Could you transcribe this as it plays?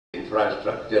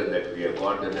infrastructure that we have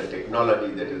got and the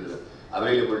technology that is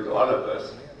available to all of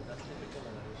us,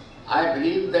 I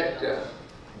believe that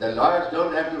the lawyers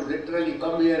don't have to literally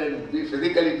come here and be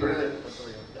physically present.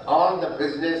 All the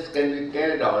business can be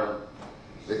carried on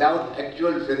without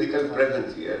actual physical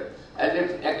presence here. And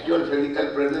if actual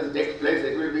physical presence takes place,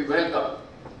 it will be welcome.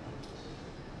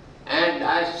 And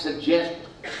I suggest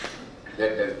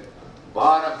that the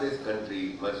bar of this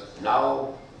country must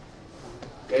now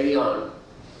carry on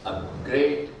a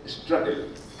great struggle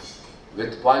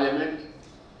with Parliament,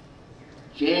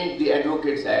 change the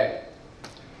Advocates Act,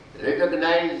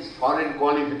 recognize foreign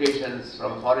qualifications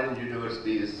from foreign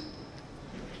universities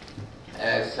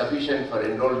as sufficient for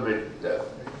enrollment in the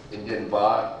Indian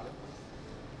bar.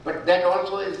 But that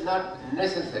also is not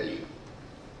necessary.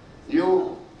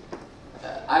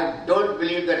 I don't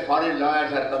believe that foreign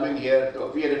lawyers are coming here to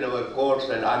appear in our courts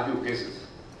and argue cases.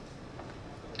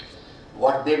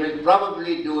 What they will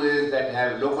probably do is that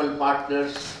have local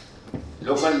partners,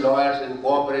 local lawyers in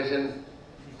cooperation,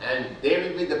 and they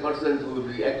will be the persons who will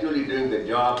be actually doing the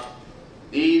job.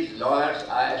 These lawyers,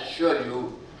 I assure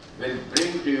you, will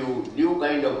bring to you new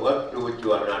kind of work to which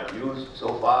you are not used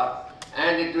so far,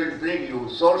 and it will bring you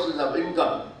sources of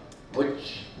income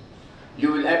which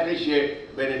you will appreciate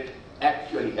when it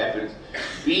actually happens.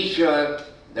 Be sure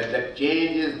that the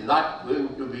change is not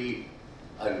going to be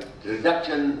a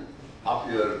reduction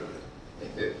of your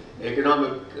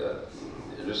economic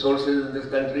resources in this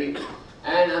country,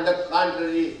 and on the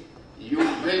contrary, you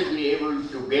will be able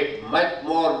to get much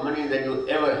more money than you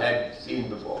ever had seen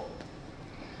before.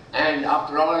 And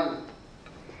after all,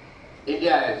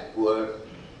 India is poor.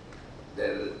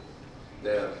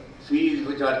 The fees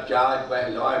which are charged by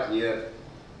lawyers here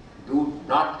do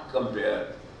not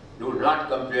compare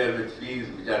with fees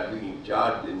which are being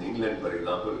charged in England, for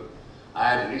example. I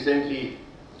had recently,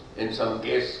 in some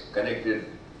case connected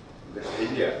with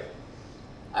India,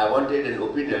 I wanted an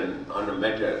opinion on a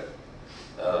matter,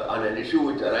 on an issue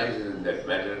which arises in that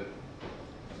matter,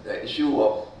 the issue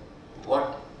of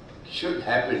what should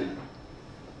happen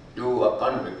to a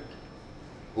convict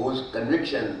whose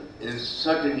conviction is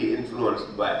certainly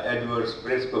influenced by adverse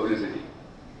press publicity.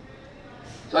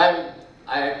 So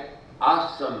I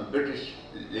asked some British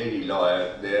lady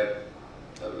lawyer there,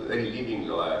 a very leading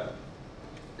lawyer,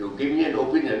 to give me an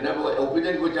opinion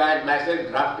which I had myself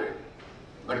drafted.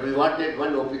 But we wanted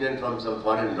one opinion from some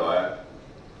foreign lawyer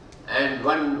and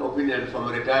one opinion from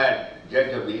a retired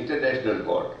judge of the International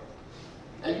Court.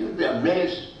 And you'll be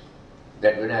amazed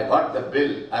that when I got the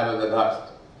bill, I was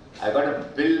aghast. I got a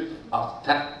bill of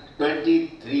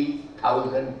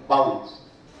 23,000 pounds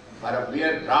for a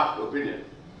mere draft opinion.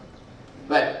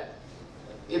 But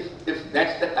if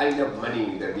that's the kind of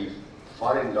money that the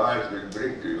foreign lawyers will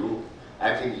bring to you,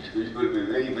 I think you should be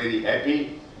very, very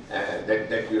happy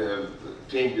that you have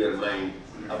changed your mind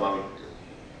about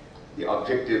the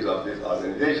objectives of this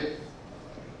organization.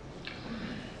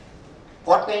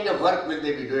 What kind of work will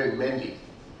they be doing mainly?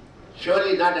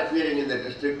 Surely not appearing in the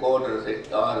district court or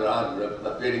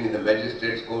appearing in the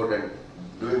magistrate's court and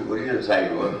doing original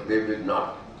side work. They will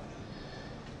not.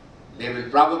 They will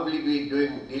probably be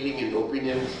dealing in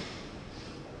opinions.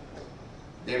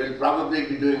 They will probably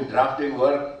be doing drafting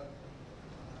work.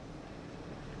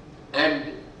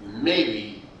 And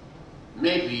maybe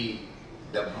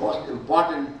the most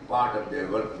important part of their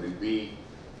work will be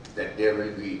that they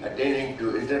will be attending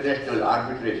to international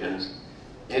arbitrations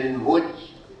in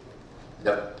which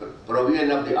the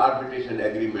provision of the arbitration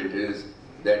agreement is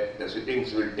that the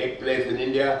sittings will take place in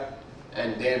India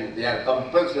and then they are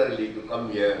compulsorily to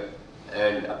come here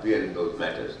and appear in those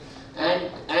matters.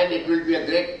 And it will be a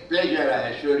great pleasure, I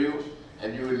assure you,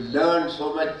 and you will learn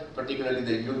so much, particularly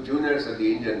the juniors of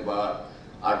the Indian bar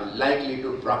are likely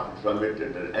to profit from it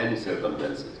under any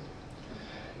circumstances.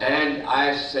 And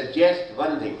I suggest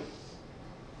one thing.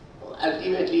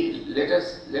 Ultimately, let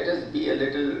us be a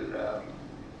little,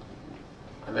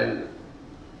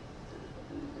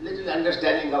 little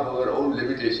understanding of our own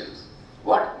limitations.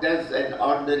 What does an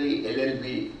ordinary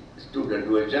LLB student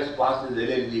who has just passed his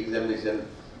LLB examination,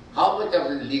 how much of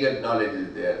his legal knowledge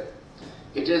is there?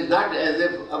 It is not as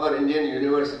if our Indian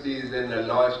universities and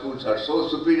law schools are so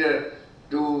superior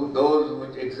to those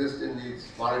which exist in these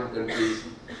foreign countries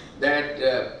that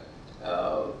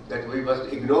that we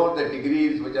must ignore the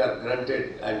degrees which are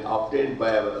granted and obtained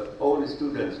by our own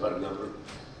students, for example.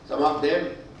 Some of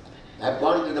them have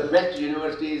gone to the best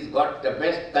universities, got the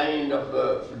best kind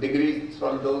of degrees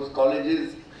from those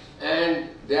colleges, and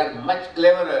they are much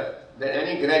cleverer than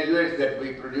any graduates that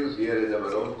we produce here in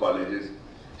our own colleges.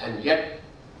 And yet,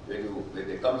 when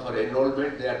they come for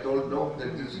enrollment, they are told, no,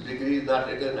 that this degree is not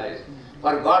recognized.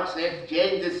 For God's sake,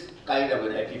 change this kind of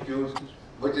an attitude,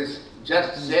 which is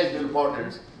just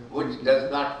self-importance, which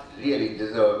does not really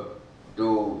deserve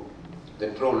to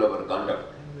control our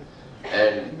conduct.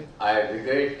 And I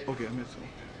regret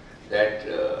that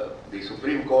the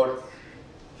Supreme Court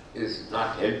is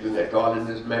not helping at all in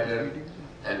this matter,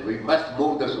 and we must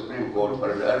move the Supreme Court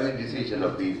for an early decision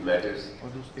of these matters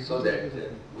so that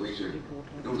we should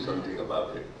do something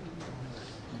about it.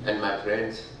 And my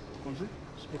friends,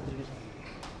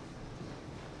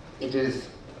 it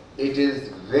is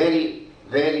very,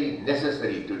 very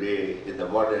necessary today in the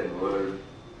modern world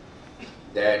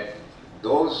that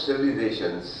those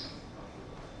civilizations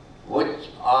which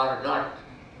are not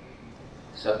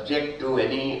subject to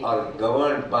any or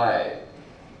governed by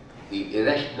the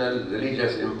irrational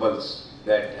religious impulse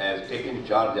that has taken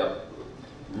charge of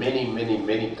many, many,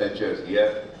 many cultures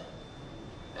here.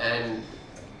 And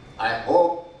I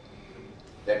hope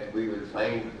that we will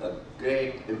find a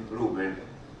great improvement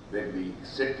when we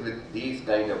sit with these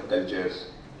kind of cultures,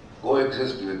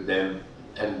 coexist with them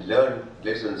and learn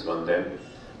lessons from them.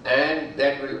 And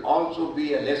that will also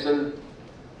be a lesson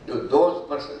to those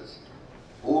persons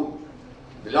who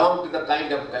belong to the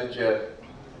kind of culture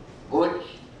which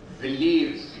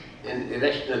believes in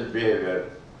irrational behavior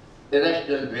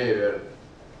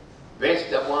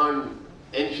based upon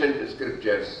ancient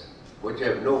scriptures which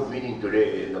have no meaning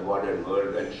today in the modern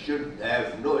world and should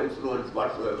have no influence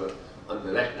whatsoever on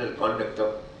the rational conduct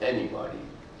of anybody.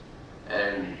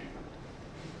 And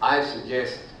I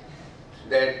suggest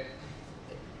that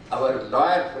our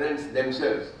lawyer friends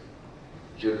themselves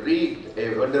should read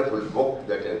a wonderful book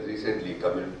that has recently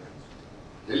come in,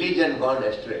 Religion Gone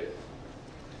Astray.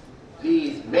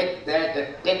 Please make that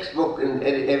a textbook in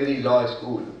every law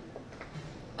school.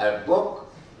 A book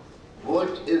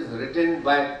which is written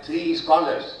by 3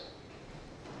 scholars.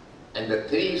 And the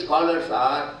 3 scholars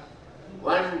are,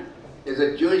 one is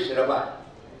a Jewish rabbi,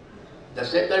 the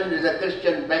second is a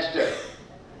Christian pastor,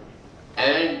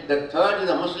 and the third is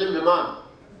a Muslim imam.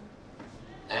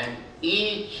 And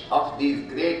each of these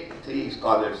great 3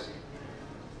 scholars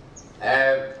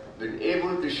have been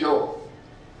able to show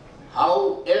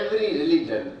how every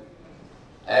religion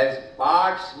has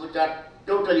parts which are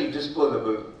totally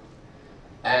disposable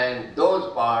and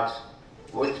those parts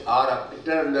which are of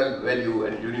eternal value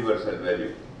and universal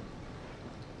value.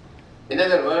 In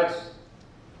other words,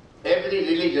 every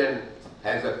religion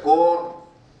has a core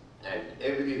and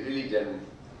every religion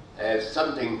has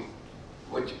something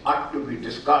which ought to be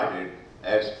discarded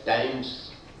as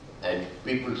times and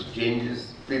people's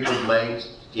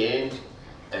minds change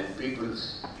and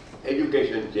people's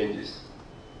education changes.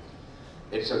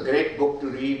 It's a great book to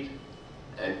read,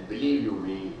 and believe you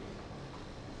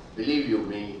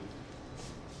me,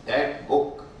 that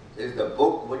book is the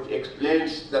book which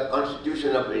explains the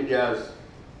Constitution of India's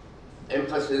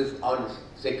emphasis on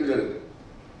secularism.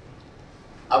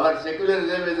 Our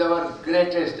secularism is our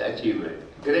greatest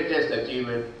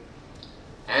achievement,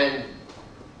 and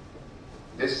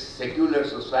this secular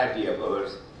society of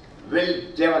ours will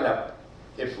develop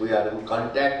if we are in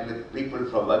contact with people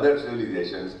from other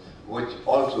civilizations which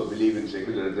also believe in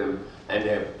secularism and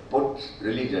have put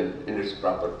religion in its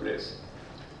proper place.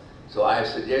 So I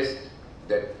suggest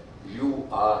that you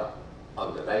are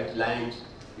on the right lines,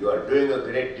 you are doing a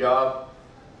great job,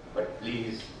 but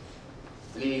please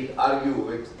argue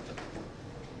with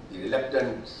the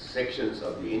reluctant sections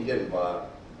of the Indian bar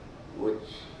which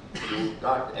do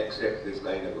not accept this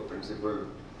kind of a principle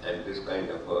and this kind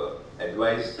of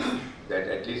advice that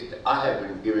at least I have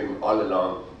been giving all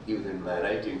along. Even in my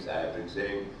writings I have been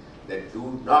saying that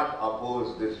do not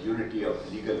oppose this unity of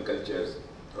legal cultures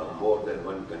from more than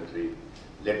one country.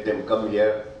 Let them come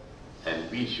here and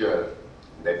be sure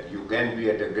that you can be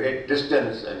at a great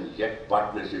distance and yet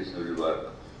partnerships will work.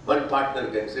 One partner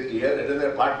can sit here,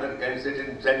 another partner can sit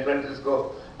in San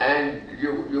Francisco, and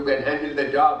you can handle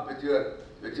the job with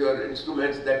your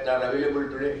instruments that are available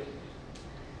today.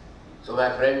 So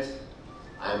my friends,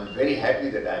 I am very happy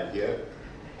that I am here.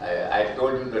 I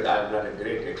told you that I am not a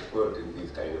great expert in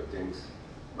these kind of things,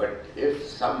 but if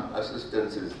some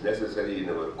assistance is necessary in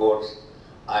our courts,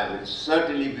 I will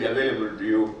certainly be available to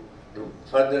you to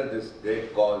further this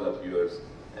great cause of yours,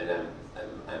 and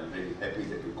I'm very happy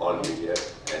that you called me here,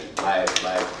 and my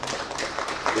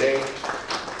great,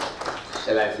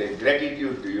 shall I say,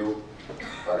 gratitude to you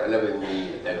for allowing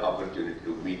me an opportunity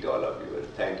to meet all of you, and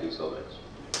thank you so much.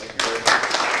 Thank you very much.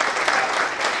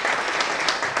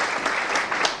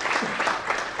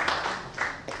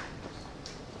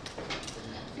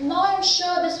 Now I'm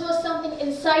sure this was something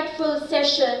insightful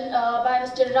session by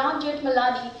Mr. Ram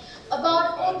Jethmalani,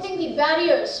 about opening the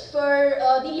barriers for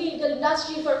the legal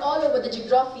industry for all over the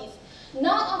geographies.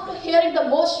 Now, after hearing the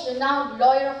most renowned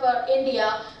lawyer of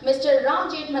India, Mr. Ram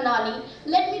Jethmalani,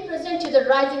 let me present you the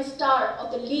rising star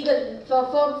of the legal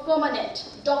firmament,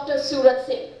 Dr. Surat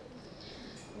Singh.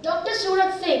 Dr.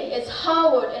 Surat Singh is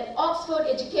Harvard and Oxford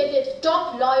educated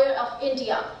top lawyer of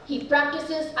India. He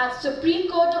practices at Supreme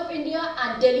Court of India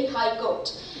and Delhi High Court.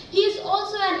 He is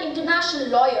also an international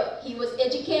lawyer. He was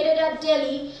educated at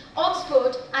Delhi,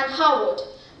 Oxford and Harvard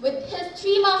with his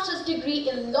 3 master's degree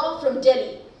in law from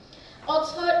Delhi,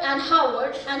 Oxford and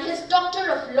Harvard, and his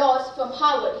Doctor of Laws from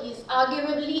Harvard. He is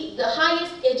arguably the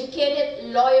highest educated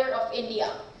lawyer of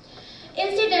India.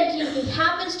 Incidentally, he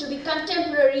happens to be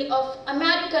contemporary of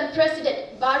American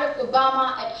President Barack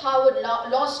Obama at Harvard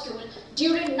Law School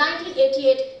during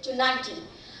 1988 to 90.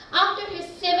 After his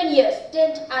 7-year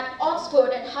stint at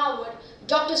Oxford and Harvard,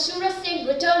 Dr. Surat Singh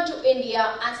returned to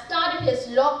India and started his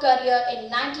law career in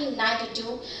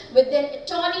 1992 with then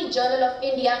Attorney General of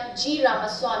India G.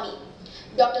 Ramaswamy.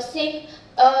 Dr. Singh,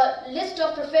 list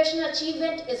of professional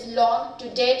achievement is long. To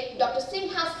date, Dr. Singh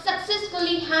has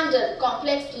successfully handled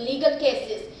complex legal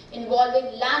cases involving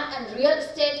land and real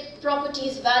estate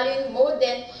properties valuing more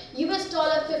than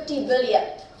 $50 billion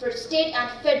for state and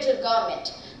federal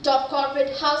government, top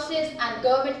corporate houses and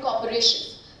government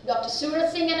corporations. Dr.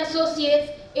 Surat Singh and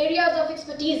Associates areas of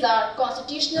expertise are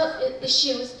constitutional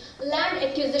issues, land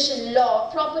acquisition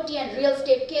law, property and real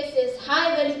estate cases,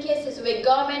 high-value cases where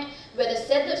government, whether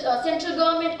central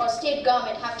government or state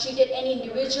government, have treated any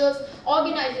individuals,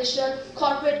 organization,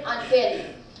 corporate unfairly.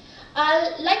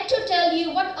 I'd like to tell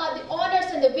you what are the honors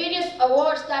and the various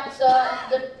awards that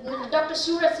Dr.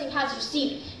 Surat Singh has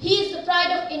received. He is the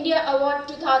Pride of India Award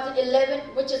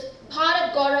 2011, which is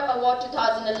Bharat Gaurav Award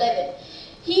 2011.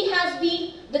 He has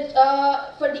been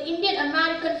for the Indian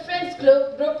American Friends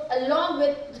Group along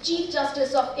with the Chief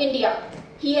Justice of India.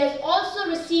 He has also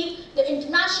received the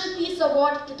International Peace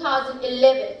Award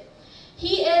 2011.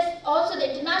 He is also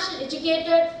the International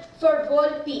Educator for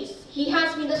World Peace. He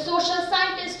has been the Social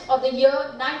Scientist of the year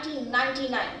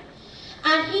 1999.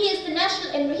 And he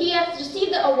has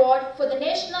received the award for the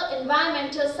National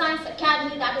Environmental Science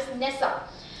Academy, that is NESA.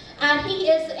 And he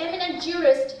is the Eminent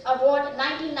Jurist Award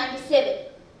 1997.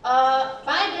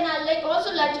 By then, I'd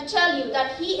also like to tell you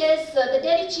that he is the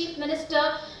Delhi Chief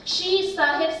Minister Shri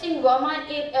Sahib Singh Verma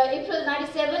in April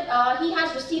 97. He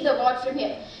has received the award from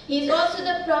him. He is also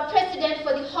the President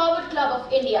for the Harvard Club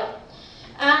of India.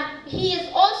 And he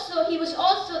was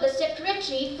also the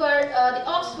Secretary for the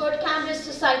Oxford Cambridge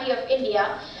Society of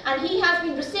India. And he has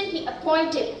been recently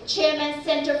appointed Chairman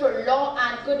Center for Law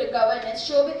and Good Governance,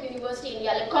 Shobit University,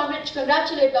 India. Let's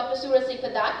congratulate Dr. Surat Singh for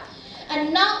that.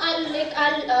 And now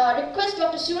I'll request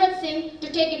Dr. Surat Singh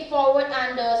to take it forward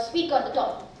and speak on the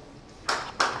topic.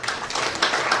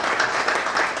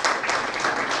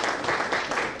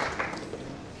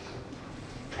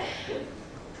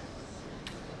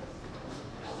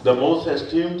 The most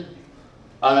esteemed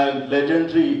and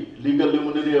legendary legal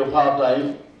luminary of our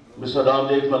time, Mr. Ram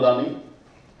Jethmalani,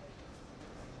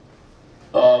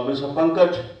 Mr.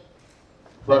 Pankaj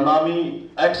Varnami,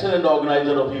 excellent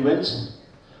organizer of events,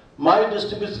 my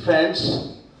distinguished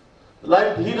friends,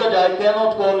 like Dheeraj, I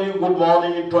cannot call you good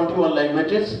morning in 21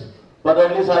 languages, but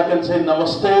at least I can say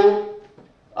namaste.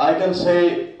 I can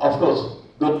say, of course,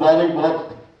 good morning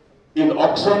both in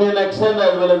Oxonian accent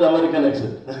as well as American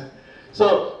accent.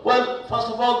 So, well, first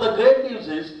of all, the great news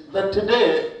is that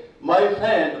today my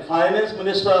friend, Finance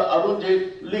Minister Arun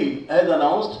Jaitley, has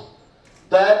announced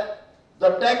that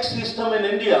the tax system in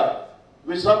India,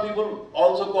 which some people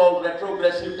also call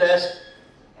retrogressive tax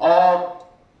or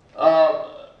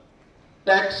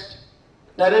tax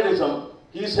terrorism,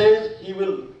 he says he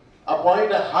will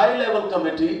appoint a high-level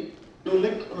committee to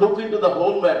look into the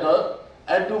whole matter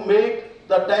and to make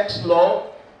the tax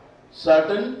law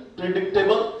certain,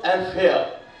 predictable and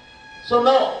fair. So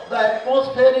now the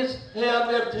atmosphere is here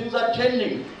where things are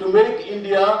changing to make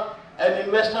India an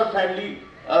investor-friendly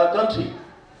country.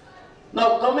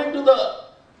 Now coming to the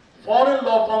foreign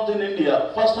law firms in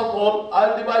India, first of all,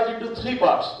 I'll divide it into 3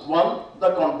 parts. 1,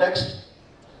 the context.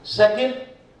 Second,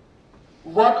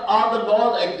 what are the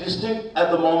laws existing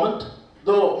at the moment,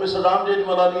 though Mr. Ram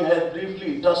Jethmalani has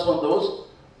briefly touched on those.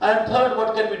 And third,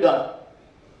 what can be done.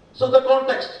 So the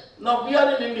context. Now we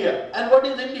are in India, and what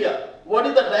is India? What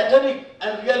is the rhetoric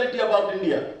and reality about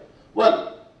India?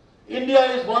 Well, India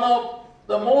is one of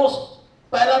the most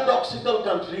paradoxical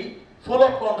country, full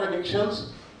of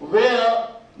contradictions, where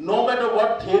no matter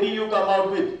what theory you come out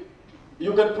with,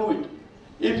 you can prove it.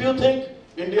 If you think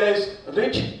India is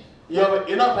rich, you have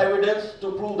enough evidence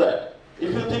to prove that.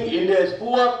 If you think India is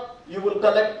poor, you will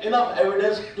collect enough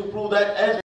evidence to prove that as